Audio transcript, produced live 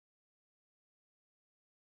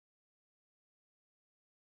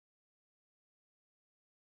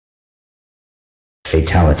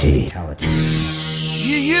Fatality.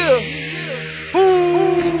 Yeah.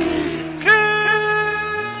 Boom.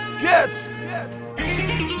 Gets.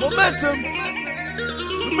 Momentum.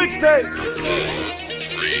 The mixtape.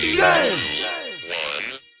 Damn.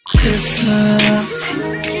 Christmas,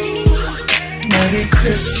 Merry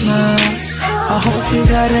Christmas. I hope you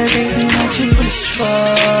got everything that you wish for.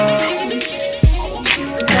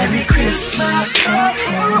 Merry Christmas.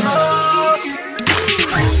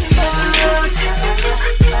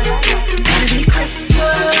 Merry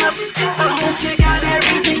Christmas. I hope you got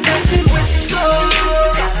everything that you wish for.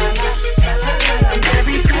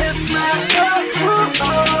 Merry Christmas.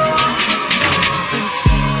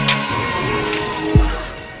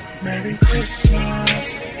 Merry Christmas.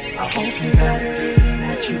 I hope you got everything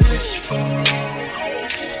that you wish for.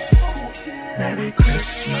 Merry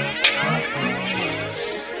Christmas.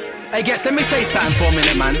 Hey, guys, let me say something for a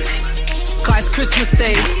minute, man. Cause it's Christmas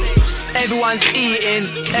Day, everyone's eating,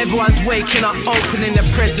 everyone's waking up, opening their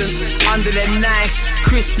presents under their nice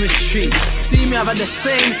Christmas tree. See me, I've had the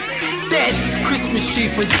same dead Christmas tree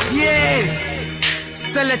for years.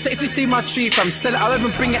 Sellotape, if you see my tree, fam, I don't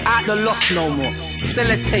even bring it out the loft no more.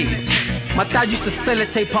 Sellotape. My dad used to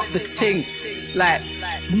sellotape up the ting, like,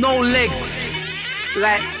 no legs.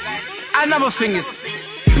 Like, another thing is,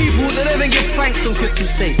 people, they don't even give thanks on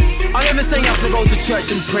Christmas Day. I'm never saying you have to go to church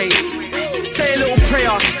and pray. Say a little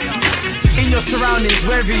prayer in your surroundings,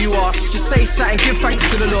 wherever you are. Just say something, give thanks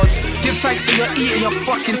to the Lord. Give thanks that you're eating your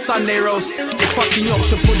fucking Sunday roast, your fucking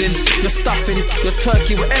Yorkshire pudding, your stuffing, your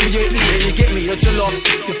turkey, whatever you're eating, you get me, your jollof,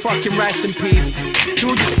 your fucking rice and peas.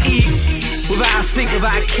 People just eat without a think,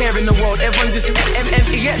 without a care in the world. Everyone just, you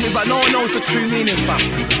get me, but no one knows the true meaning, fam.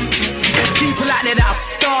 There's people out there that are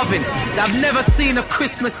starving, that have never seen a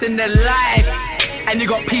Christmas in their life. And you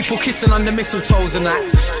got people kissing under mistletoes and that.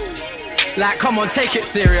 Like, come on, take it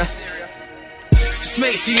serious. Just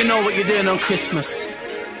make sure you know what you're doing on Christmas.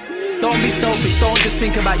 Don't be selfish, don't just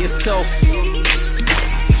think about yourself.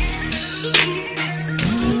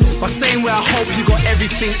 By saying where I hope you got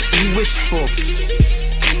everything you wished for.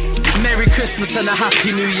 Merry Christmas and a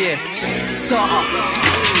Happy New Year. Start up.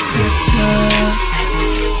 Christmas,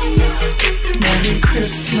 Merry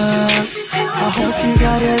Christmas. I hope you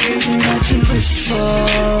got everything that you wish for.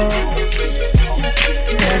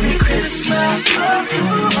 Merry Christmas.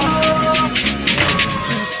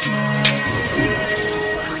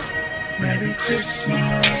 Merry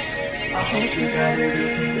Christmas. I hope you got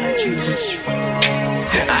everything that you wish for.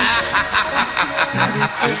 Merry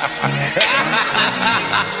Christmas.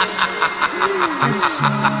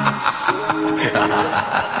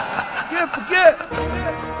 Forget.